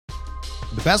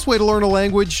The best way to learn a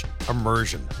language?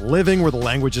 Immersion. Living where the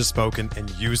language is spoken and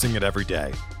using it every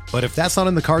day. But if that's not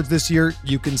in the cards this year,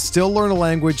 you can still learn a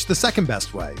language the second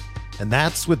best way, and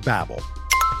that's with Babbel.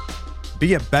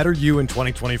 Be a better you in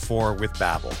 2024 with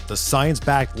Babbel, the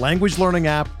science-backed language learning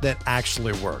app that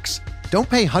actually works. Don't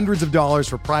pay hundreds of dollars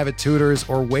for private tutors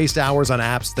or waste hours on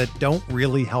apps that don't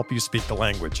really help you speak the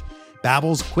language.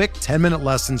 Babbel's quick 10-minute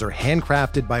lessons are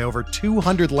handcrafted by over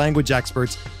 200 language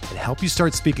experts and help you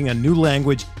start speaking a new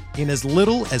language in as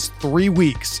little as 3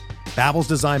 weeks. Babbel's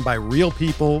designed by real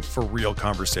people for real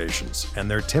conversations,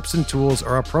 and their tips and tools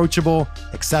are approachable,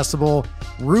 accessible,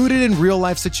 rooted in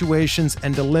real-life situations,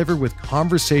 and delivered with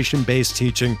conversation-based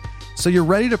teaching, so you're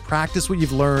ready to practice what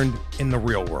you've learned in the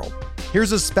real world.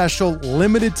 Here's a special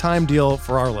limited-time deal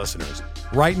for our listeners.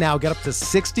 Right now, get up to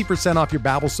 60% off your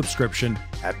Babbel subscription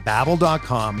at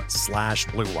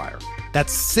babbel.com/Blue Wire.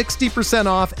 That's 60%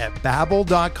 off at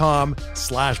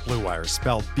babbel.com/Blue Wire,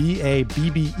 spelled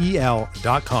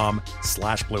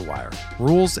BABBEL.com/Blue Wire.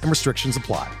 Rules and restrictions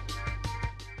apply.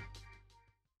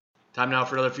 Time now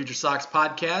for another Future Sox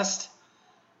podcast.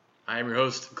 I am your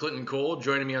host, Clinton Cole.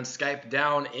 Joining me on Skype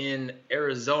down in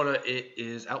Arizona, it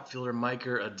is outfielder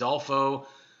Miker Adolfo.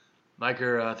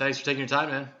 Miker, thanks for taking your time,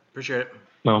 man. Appreciate it.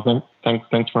 No,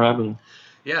 thanks for having me.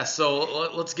 Yeah, so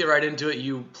let's get right into it.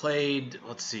 You played,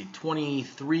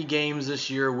 23 games this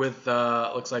year with,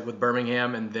 looks like with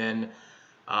Birmingham, and then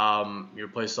you were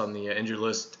placed on the injured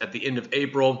list at the end of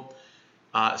April.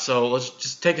 So let's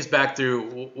just take us back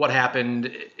through what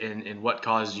happened and what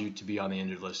caused you to be on the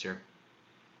injured list here.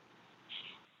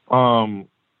 So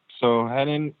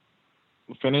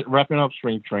wrapping up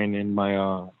spring training, my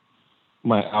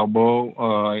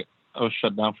elbow, I was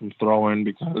shut down from throwing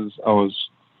because I was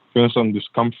feeling some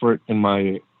discomfort in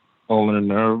my ulnar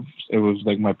nerves. It was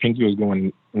like my pinky was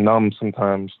going numb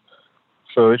sometimes.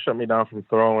 So they shut me down from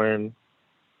throwing,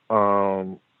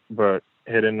 but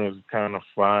hitting was kind of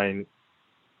fine.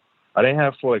 I didn't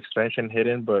have full extension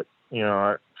hitting, but,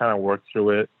 I kind of worked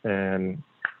through it, and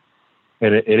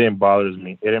it didn't bother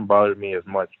me. It didn't bother me as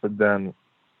much. But then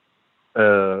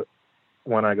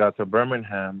when I got to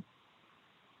Birmingham,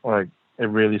 it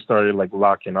really started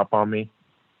locking up on me,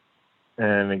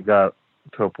 and it got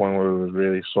to a point where it was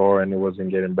really sore and it wasn't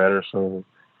getting better. So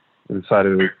we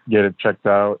decided to get it checked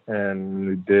out, and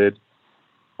we did.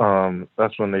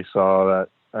 That's when they saw that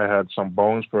I had some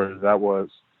bone spurs that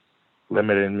was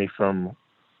limiting me from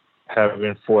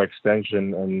having full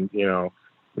extension and,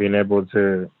 being able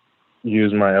to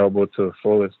use my elbow to the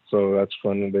fullest. So that's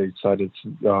when they decided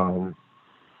to,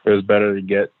 it was better to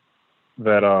get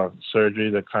that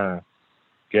surgery to kind of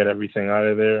get everything out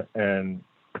of there and,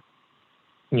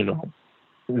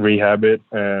 rehab it,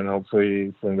 and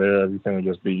hopefully from there everything will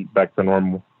just be back to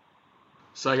normal.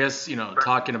 So I guess,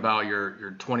 talking about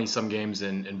your 20-some games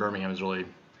in Birmingham is really,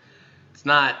 it's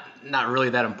not really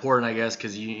that important, I guess,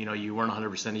 because you weren't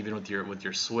 100% even with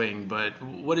your swing. But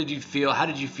what did you feel? How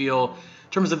did you feel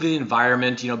in terms of the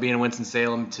environment? Being in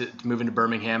Winston-Salem to move into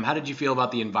Birmingham. How did you feel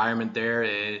about the environment there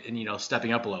and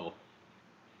stepping up a level?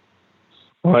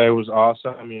 Well, it was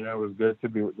awesome. It was good to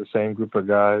be with the same group of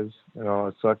guys.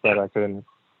 It sucked that I couldn't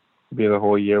be the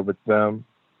whole year with them,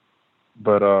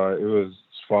 but it was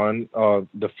fun.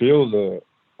 The field's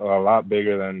a lot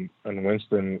bigger than in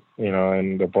Winston,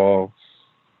 and the ball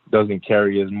doesn't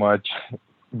carry as much,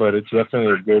 but it's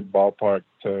definitely a good ballpark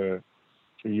for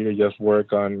you to just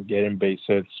work on getting base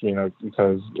hits,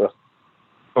 because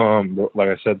like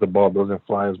I said, the ball doesn't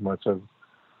fly as much as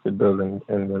it does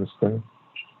in Winston.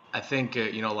 I think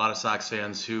a lot of Sox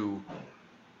fans who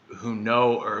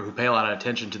know or who pay a lot of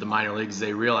attention to the minor leagues,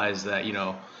 they realize that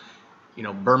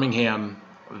Birmingham,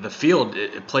 the field,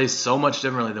 it plays so much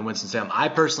differently than Winston-Salem. I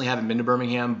personally haven't been to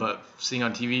Birmingham, but seeing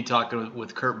on TV, talking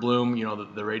with Kurt Bloom,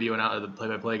 the radio and the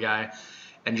play-by-play guy,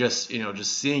 and just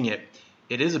seeing it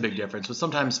is a big difference. But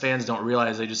sometimes fans don't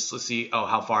realize. They just see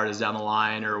how far it is down the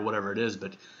line or whatever it is.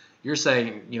 But you're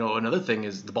saying another thing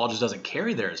is the ball just doesn't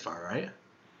carry there as far, right?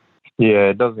 Yeah,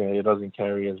 it doesn't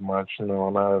carry as much,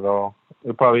 not at all.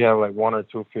 We probably have one or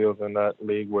two fields in that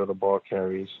league where the ball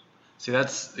carries. See,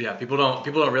 people don't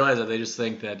realize that. They just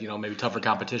think that maybe tougher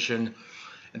competition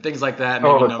and things like that.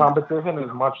 Maybe the competition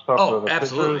is much tougher. Oh,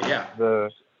 absolutely, yeah. The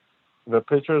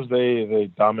pitchers they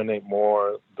dominate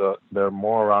more. They're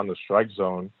more around the strike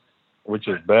zone, which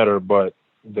is better, but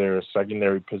their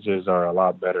secondary pitches are a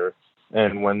lot better.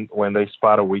 And when they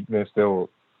spot a weakness, they'll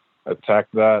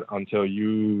attack that until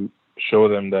you show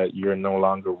them that you're no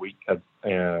longer weak at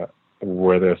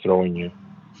where they're throwing you.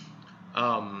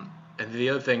 And the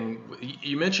other thing,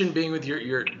 you mentioned being with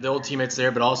the old teammates there,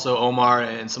 but also Omar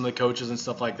and some of the coaches and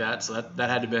stuff like that. So that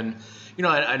had to been,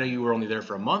 I know you were only there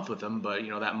for a month with them, but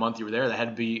that month you were there, that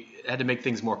had to make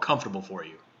things more comfortable for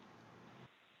you.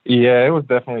 Yeah, it was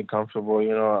definitely comfortable.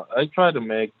 I tried to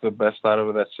make the best out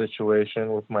of that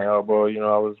situation with my elbow.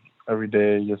 I was every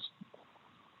day just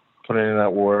putting in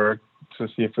that work to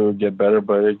see if it would get better,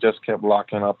 but it just kept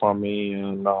locking up on me,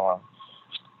 and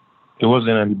it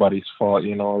wasn't anybody's fault.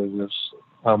 It was just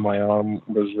how my arm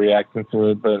was reacting to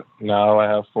it. But now I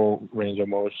have full range of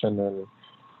motion, and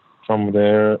from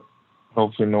there,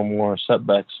 hopefully no more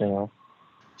setbacks. So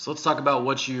let's talk about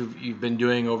what you've been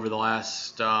doing over the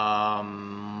last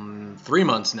 3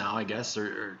 months now, I guess,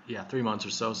 or 3 months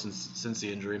or so since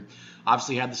the injury.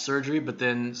 Obviously, you had the surgery, but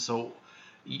then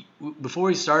before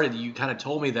we started, you kind of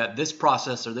told me that this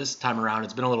process or this time around,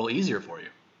 it's been a little easier for you.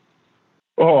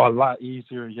 Oh, a lot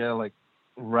easier. Yeah, like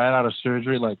right out of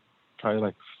surgery, like probably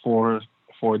like four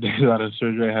days out of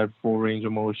surgery, I had full range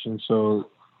of motion. So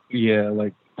yeah,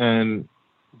 and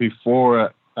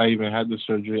before I even had the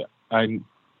surgery,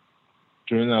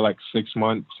 during that like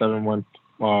 7 month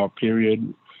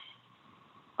period,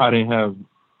 I didn't have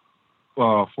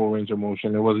full range of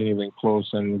motion. It wasn't even close,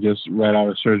 and just right out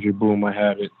of surgery, boom, I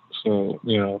had it. So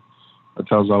that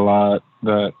tells a lot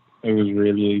that it was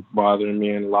really bothering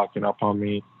me and locking up on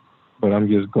me. But I'm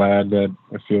just glad that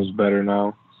it feels better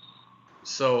now.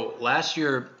 So last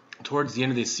year, towards the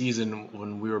end of the season,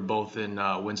 when we were both in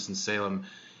Winston-Salem,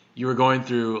 you were going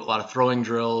through a lot of throwing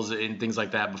drills and things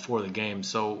like that before the game.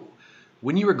 So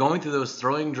when you were going through those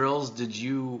throwing drills,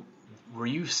 were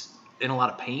you in a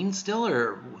lot of pain still,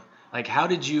 or like how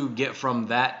did you get from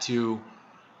that to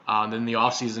then the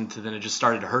off season to then it just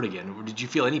started to hurt again? Did you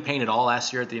feel any pain at all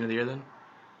last year at the end of the year then?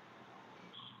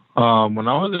 When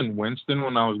I was in Winston,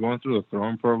 when I was going through the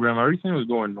throwing program, everything was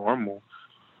going normal.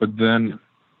 But then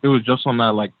it was just on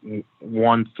that like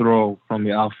one throw from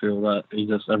the outfield that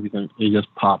it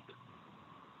just popped.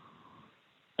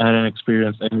 I hadn't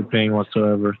experienced any pain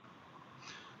whatsoever.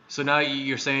 So now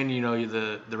you're saying,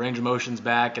 the range of motion's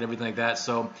back and everything like that.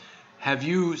 So have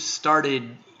you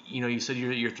started, you said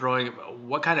you're throwing,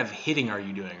 what kind of hitting are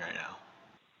you doing right now?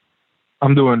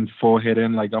 I'm doing full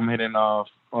hitting. Like I'm hitting off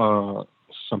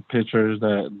some pitchers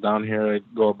that down here I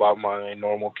go about my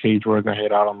normal cage work. I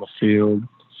hit out on the field.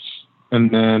 And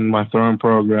then my throwing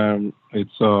program,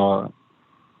 it's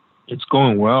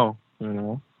going well,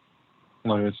 Like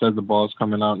I said, the ball's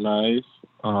coming out nice.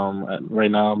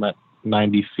 Right now I'm at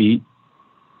 90 feet,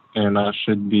 and I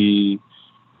should be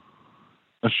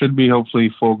hopefully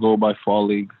full go by fall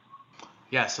league.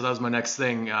 Yeah, so that was my next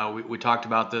thing. We talked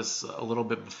about this a little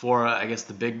bit before. I guess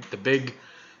the big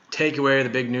takeaway, the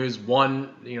big news. One,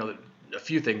 a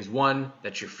few things. One,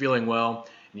 that you're feeling well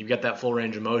and you've got that full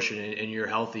range of motion and you're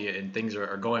healthy and things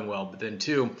are going well. But then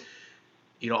two,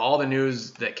 all the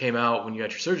news that came out when you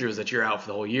got your surgery was that you're out for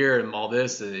the whole year and all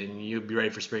this and you'd be ready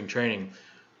for spring training.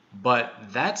 But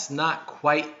that's not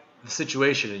quite the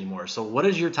situation anymore. So what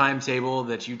is your timetable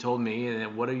that you told me,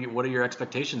 and what are your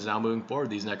expectations now moving forward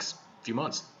these next few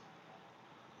months?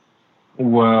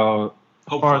 Well,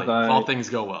 hopefully, if all things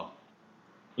go well.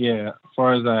 Yeah, as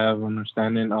far as I have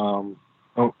understanding,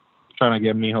 trying to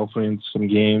get me hopefully into some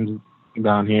games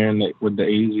down here with the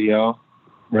AZL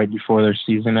right before their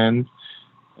season ends,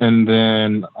 and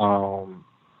then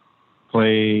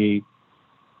play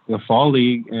the fall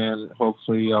league, and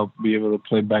hopefully I'll be able to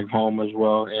play back home as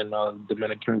well in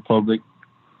Dominican Republic.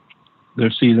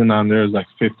 Their season on there is like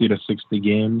 50 to 60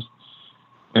 games,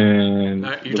 and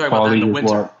you're talking about that in the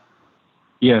winter. Well.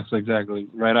 Yes, exactly.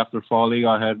 Right after fall league,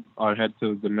 I'll head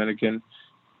to Dominican,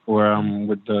 where I'm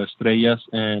with the Estrellas,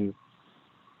 and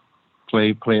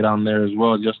play down there as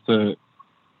well, just to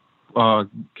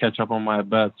catch up on my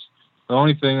bets. The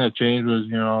only thing that changed was,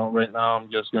 right now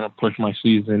I'm just gonna push my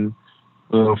season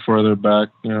a little further back,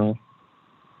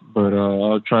 but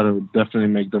I'll try to definitely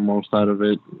make the most out of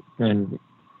it and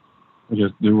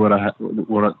just do what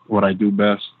I do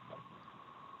best.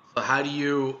 So how do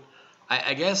you?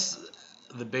 I guess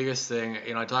the biggest thing,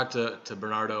 I talked to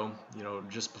Bernardo,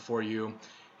 just before you,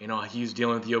 he's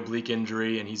dealing with the oblique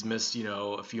injury and he's missed,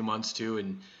 a few months too,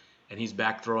 and he's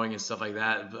back throwing and stuff like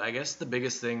that. But I guess the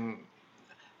biggest thing,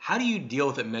 how do you deal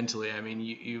with it mentally? I mean,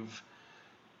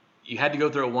 you had to go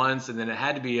through it once, and then it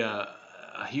had to be a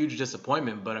huge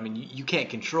disappointment. But I mean, you can't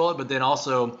control it. But then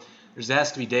also, there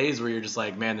has to be days where you're just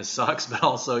like, man, this sucks. But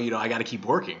also, I got to keep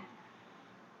working.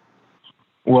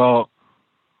 Well,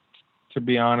 to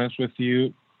be honest with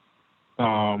you,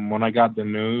 when I got the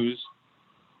news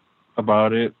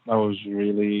about it, I was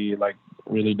really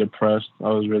depressed. I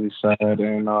was really sad,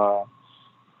 and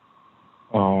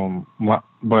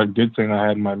But good thing I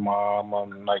had my mom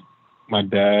and like my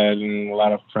dad and a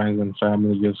lot of friends and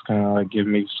family just kind of like give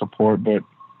me support. But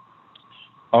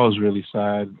I was really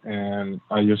sad and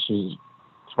I just was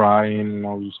crying and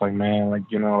I was just like, man, like,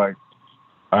 like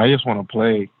I just want to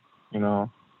play, you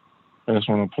know, I just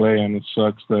want to play. And it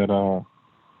sucks that,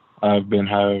 I've been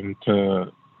having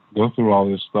to go through all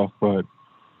this stuff, but,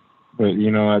 at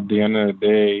the end of the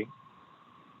day,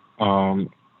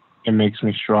 um, it makes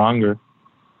me stronger.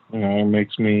 It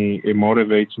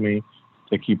motivates me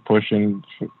to keep pushing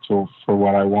for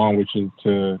what I want, which is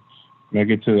to make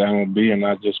it to the MLB and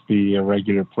not just be a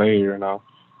regular player.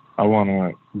 I want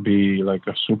to be like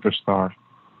a superstar.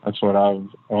 That's what I've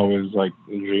always like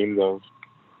dreamed of.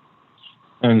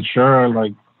 And sure,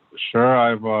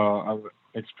 I've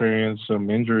experienced some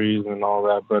injuries and all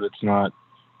that, but it's not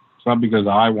because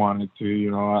I wanted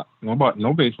to.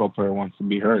 No baseball player wants to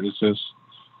be hurt. It's just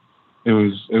it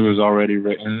was already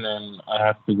written, and I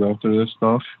have to go through this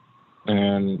stuff,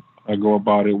 and I go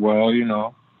about it well.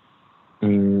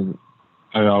 And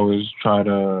I always try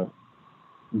to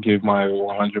give my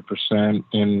 100%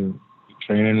 in the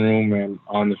training room and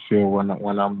on the field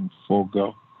when I'm full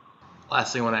go.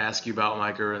 Last thing I want to ask you about,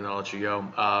 Micah, and then I'll let you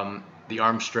go. The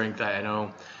arm strength. I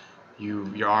know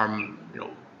your arm,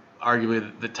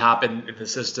 arguably the top in the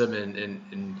system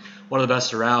and one of the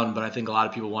best around. But I think a lot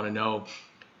of people want to know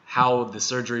how the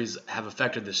surgeries have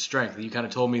affected the strength. You kind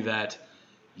of told me that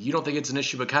you don't think it's an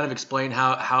issue, but kind of explain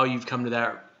how you've come to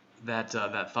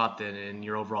that thought then, and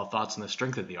your overall thoughts on the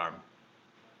strength of the arm.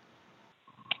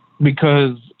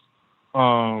 Because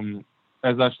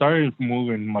as I started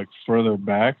moving like further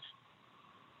back,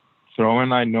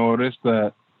 throwing, I noticed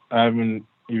that I haven't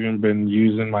even been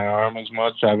using my arm as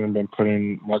much. I haven't been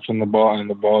putting much on the ball, and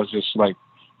the ball is just like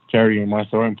carrying my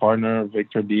throwing partner,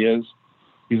 Victor Diaz.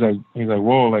 He's like,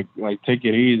 whoa, like take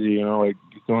it easy, like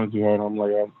you're throwing too hard. I'm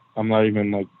like, I'm not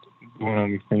even like doing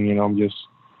anything, I'm just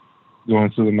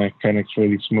going through the mechanics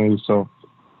really smooth. So,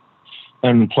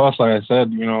 and plus, like I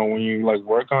said, when you like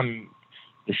work on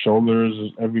your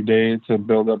shoulders every day to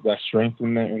build up that strength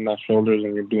in that shoulders,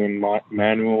 and you're doing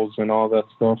manuals and all that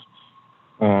stuff,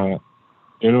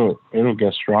 it'll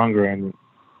get stronger. And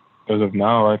as of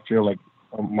now, I feel like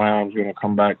my arm's gonna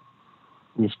come back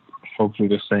with hopefully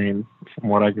the same from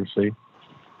what I can see.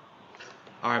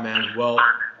 All right, man. Well,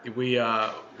 we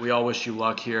all wish you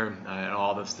luck here, and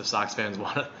all the Sox fans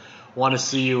want to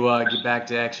see you get back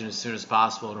to action as soon as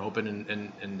possible, and hoping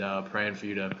and praying for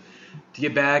you to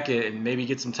get back and maybe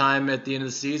get some time at the end of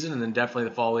the season, and then definitely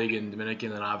the fall league in Dominican,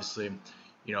 and then obviously,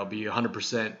 be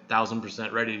 100%,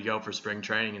 1,000% ready to go for spring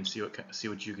training and see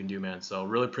what you can do, man. So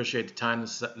really appreciate the time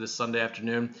this Sunday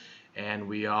afternoon, and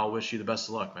we all wish you the best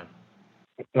of luck, man.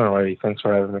 All righty, thanks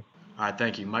for having me. All right,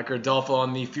 thank you. Mike Rodolfo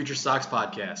on the Future Sox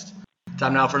podcast.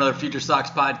 Time now for another Future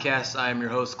Sox podcast. I am your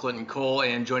host, Clinton Cole,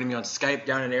 and joining me on Skype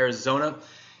down in Arizona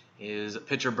is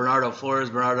pitcher Bernardo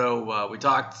Flores. Bernardo, we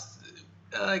talked,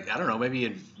 I don't know, maybe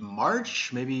in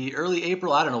March, maybe early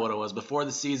April, I don't know what it was, before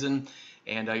the season,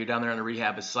 and you're down there on a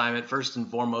rehab assignment. First and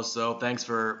foremost, though, thanks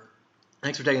for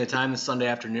taking the time this Sunday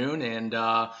afternoon, and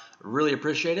really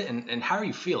appreciate it. And how are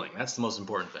you feeling? That's the most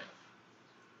important thing.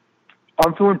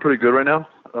 I'm feeling pretty good right now.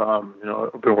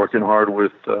 I've been working hard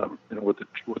with the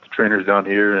trainers down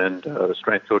here and the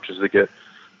strength coaches to get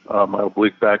my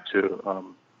oblique back to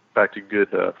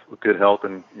good health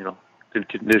and good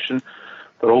condition.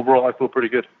 But overall, I feel pretty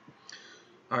good.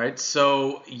 All right,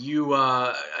 so you,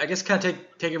 I guess, kind of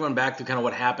take everyone back to kind of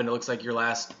what happened. It looks like your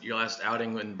last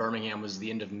outing in Birmingham was the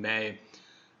end of May.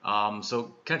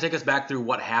 So kind of take us back through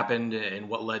what happened and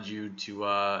what led you to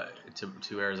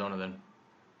Arizona then.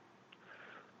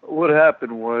 What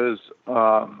happened was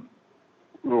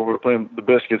we were playing the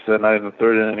Biscuits that night in the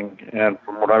third inning, and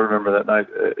from what I remember that night,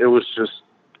 it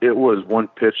was one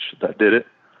pitch that did it.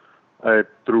 I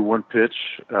threw one pitch.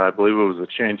 I believe it was a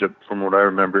changeup from what I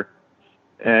remember.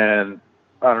 And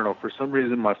I don't know, for some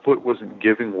reason my foot wasn't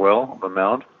giving well on the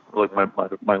mound. Like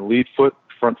my lead foot,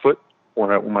 front foot, when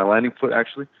my landing foot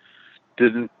actually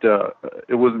didn't,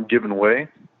 it wasn't giving way.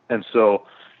 And so,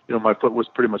 my foot was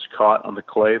pretty much caught on the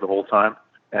clay the whole time.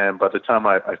 And by the time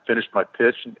I finished my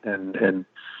pitch and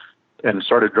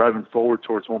started driving forward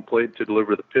towards home plate to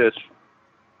deliver the pitch,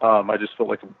 I just felt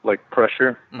like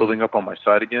pressure building up on my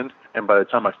side again. And by the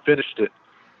time I finished it,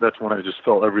 that's when I just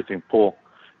felt everything pull.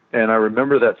 And I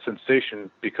remember that sensation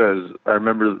because I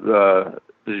remember,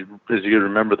 as you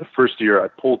remember, the first year I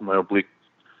pulled my oblique,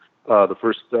 my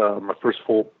first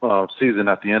full season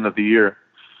at the end of the year.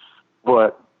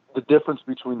 But the difference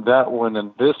between that one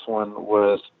and this one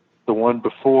was the one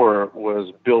before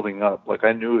was building up. Like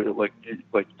I knew it, like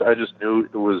I just knew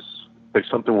it was like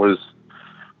something was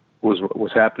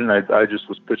happening. I just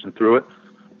was pitching through it.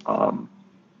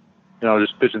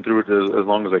 Just pitching through it as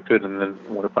long as I could, and then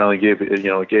when it finally gave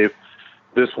it gave.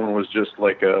 This one was just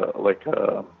like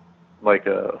a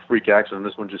freak accident.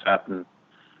 This one just happened,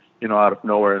 out of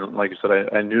nowhere. And like I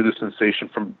said, I knew the sensation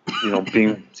from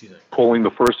being pulling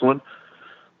the first one.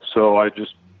 So I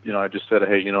just said,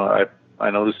 hey, I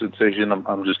know the sensation.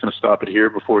 I'm just going to stop it here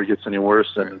before it gets any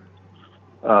worse, and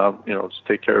just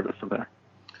take care of it from there.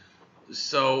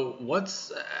 So let's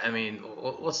talk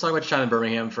about your time in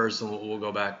Birmingham first, and we'll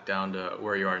go back down to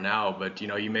where you are now. But,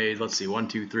 you made, 1,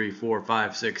 2, 3, 4,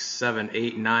 5, 6, 7,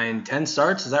 8, 9, 10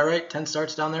 starts. Is that right? 10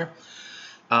 starts down there?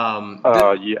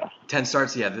 Yeah. 10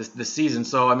 starts, yeah, this season.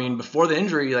 So, before the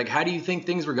injury, how do you think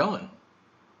things were going?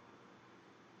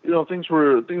 Things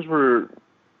were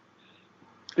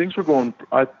going,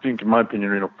 I think, in my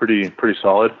opinion, pretty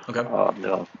solid. Okay.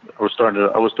 I was starting to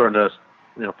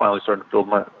finally starting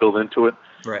to build into it.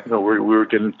 Right. We were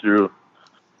getting through,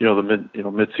 the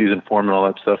mid-season form and all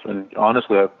that stuff. And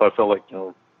honestly, I felt like,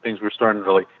 things were starting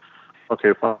to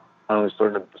finally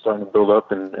starting to build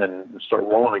up and start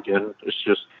rolling again. It's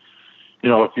just,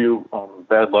 a few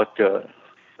bad luck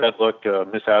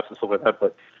mishaps and stuff like that.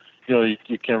 But you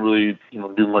can't really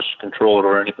do much to control it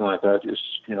or anything like that.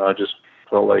 I just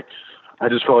felt like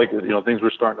things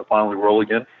were starting to finally roll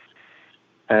again.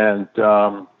 And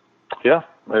yeah,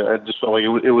 I just felt like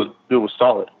it was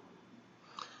solid.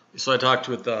 So I talked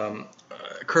with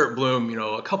Kurt Bloom,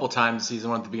 a couple times this season,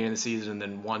 one at the beginning of the season, and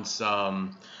then once, I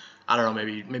don't know,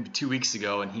 maybe 2 weeks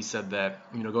ago, and he said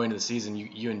that, going into the season,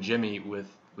 you and Jimmy, with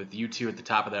you two at the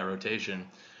top of that rotation,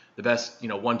 the best,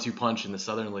 1-2 punch in the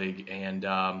Southern League, and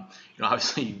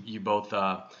obviously you both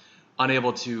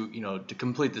unable to to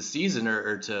complete the season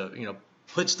or to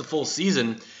pitch the full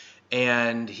season,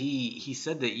 and he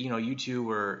said that you two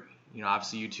were.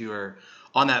 Obviously you two are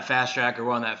on that fast track, or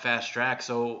we're on that fast track.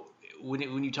 So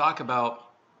when you talk about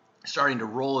starting to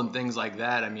roll and things like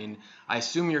that, I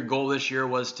assume your goal this year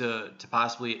was to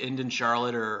possibly end in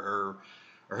Charlotte or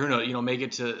who knows, make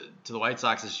it to the White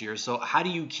Sox this year. So how do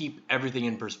you keep everything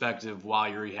in perspective while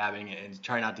you're rehabbing and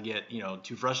try not to get,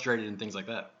 too frustrated and things like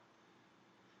that?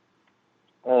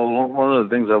 Well, one of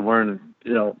the things I've learned,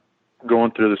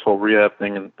 going through this whole rehab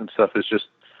thing and stuff is just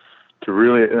to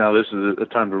really, this is a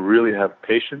time to really have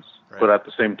patience, right. But at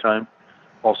the same time,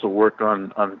 also work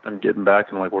on getting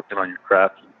back and working on your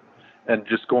craft and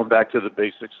just going back to the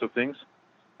basics of things.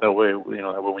 That way,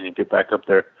 when you get back up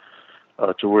there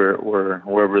to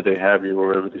wherever they have you or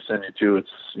wherever they send you to,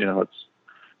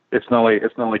 it's not like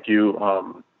it's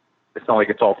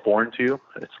all foreign to you.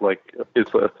 It's like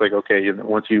okay,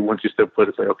 once you step foot,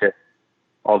 it's like okay,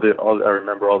 I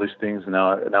remember all these things, and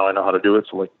now I know how to do it.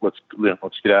 So let's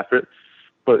get after it.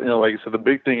 But like I said, the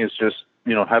big thing is just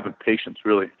having patience.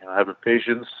 Really, having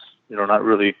patience. Not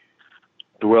really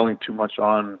dwelling too much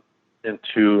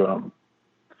into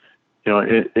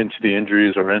the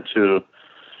injuries or into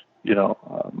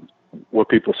what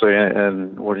people say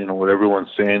and what everyone's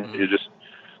saying. You just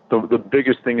the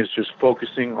biggest thing is just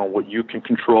focusing on what you can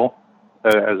control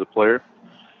as a player.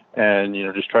 And,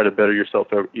 just try to better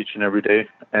yourself each and every day.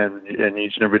 And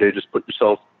each and every day, just put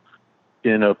yourself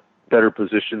in a better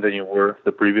position than you were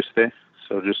the previous day.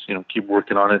 So just, keep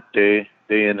working on it day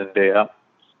in and day out.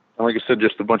 And like I said,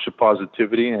 just a bunch of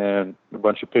positivity and a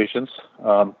bunch of patience.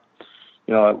 One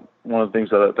of the things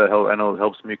that I know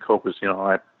helps me cope is,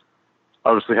 I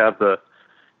obviously have the,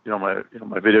 my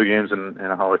video games and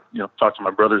how I, talk to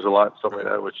my brothers a lot and stuff like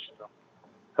that, which,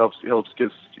 helps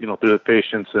get through the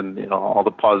patience and all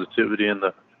the positivity and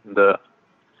the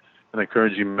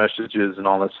encouraging messages and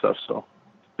all that stuff. So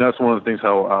that's one of the things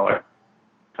how I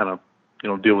kind of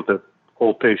deal with the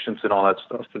whole patience and all that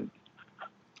stuff. And,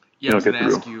 I was going to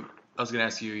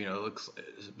ask you. It looks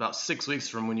about 6 weeks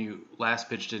from when you last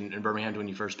pitched in Birmingham to when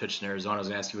you first pitched in Arizona. I was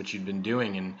going to ask you what you'd been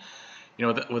doing, and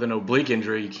with an oblique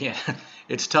injury, you can't.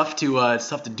 It's tough to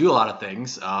do a lot of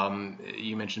things.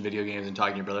 You mentioned video games and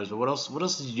talking to your brothers, but what else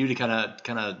did you do to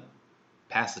kind of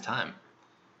pass the time?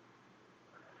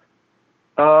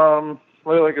 Well,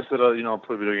 like I said, I'll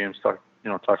play video games, talk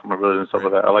to my brothers and stuff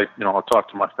like that. I I'll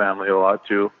talk to my family a lot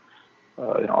too.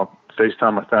 I'll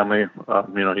FaceTime my family.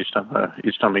 Each time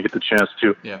I get the chance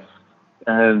to. Yeah.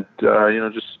 And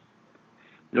just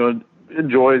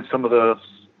enjoy some of the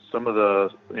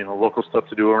local stuff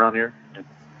to do around here.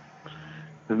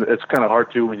 It's kind of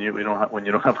hard too when you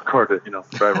don't have a car to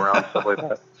drive around and stuff like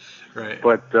that. Right.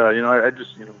 But I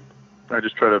just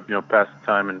try to pass the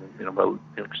time and by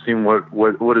seeing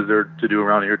what is there to do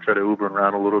around here. Try to Uber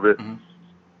around a little bit.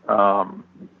 Mm-hmm.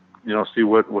 See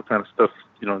what kind of stuff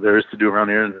there is to do around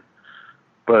here, and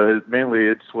but mainly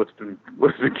it's what's been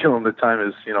killing the time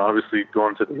is, obviously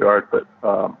going to the yard, but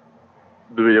the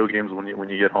video games when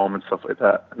you get home and stuff like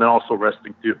that, and then also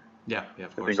resting too. Yeah, of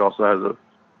course. I think also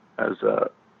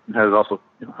has also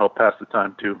helped pass the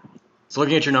time too. So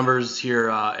looking at your numbers here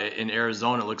in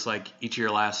Arizona, it looks like each of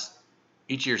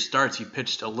your starts you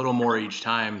pitched a little more each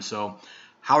time. So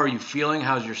how are you feeling?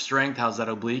 How's your strength? How's that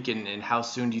oblique? And how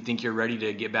soon do you think you're ready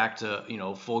to get back to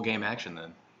full game action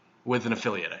then, with an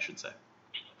affiliate, I should say?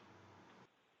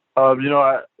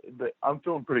 I'm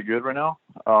feeling pretty good right now.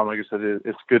 Like I said,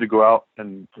 it's good to go out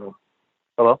and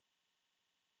hello.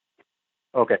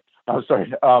 Okay, I'm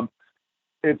sorry.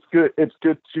 It's good. It's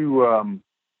good to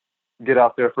get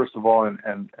out there first of all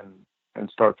and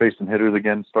start facing hitters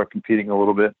again. Start competing a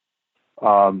little bit.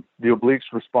 The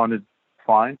obliques responded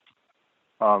fine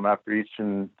after each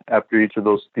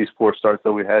of these 4 starts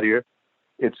that we had here.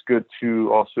 It's good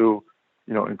to also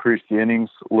increase the innings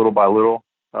little by little,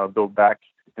 build back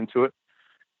into it.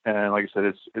 And like I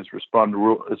said, it's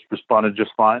responded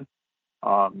just fine.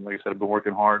 Like I said, I've been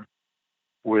working hard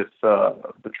with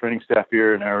the training staff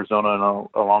here in Arizona, and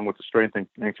along with the strength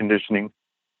and conditioning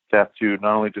staff to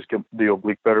not only just get the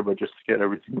oblique better, but just to get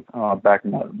everything back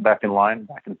in line,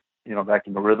 back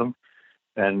in the rhythm,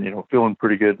 and feeling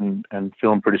pretty good and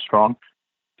feeling pretty strong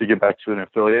to get back to an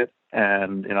affiliate.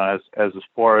 And as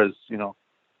far as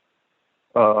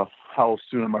how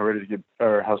soon am I ready to get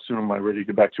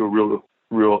back to a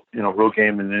real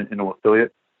game in an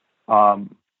affiliate? I'm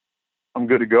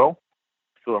good to go.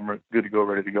 So I'm good to go,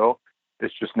 ready to go.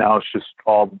 It's just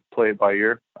all play by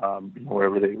ear.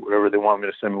 Wherever they want me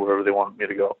to send me, wherever they want me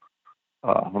to go,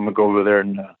 I'm gonna go over there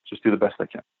and just do the best I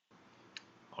can.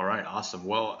 All right, awesome.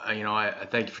 Well, I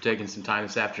thank you for taking some time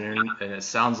this afternoon, and it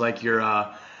sounds like you're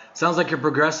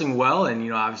progressing well,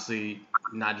 and obviously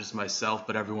not just myself,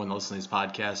 but everyone listening to this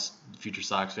podcast, Future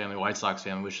Sox family, White Sox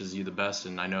family, wishes you the best,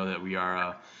 and I know that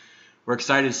we're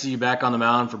excited to see you back on the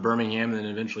mound for Birmingham and then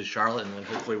eventually Charlotte and then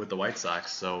hopefully with the White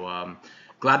Sox. So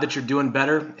glad that you're doing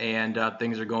better and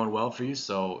things are going well for you.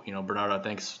 So, Bernardo,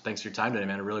 thanks for your time today,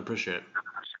 man. I really appreciate it.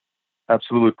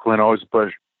 Absolutely, Clint. Always a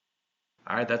pleasure.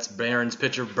 All right, that's Barons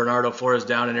pitcher Bernardo Flores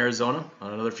down in Arizona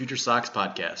on another Future Sox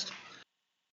podcast.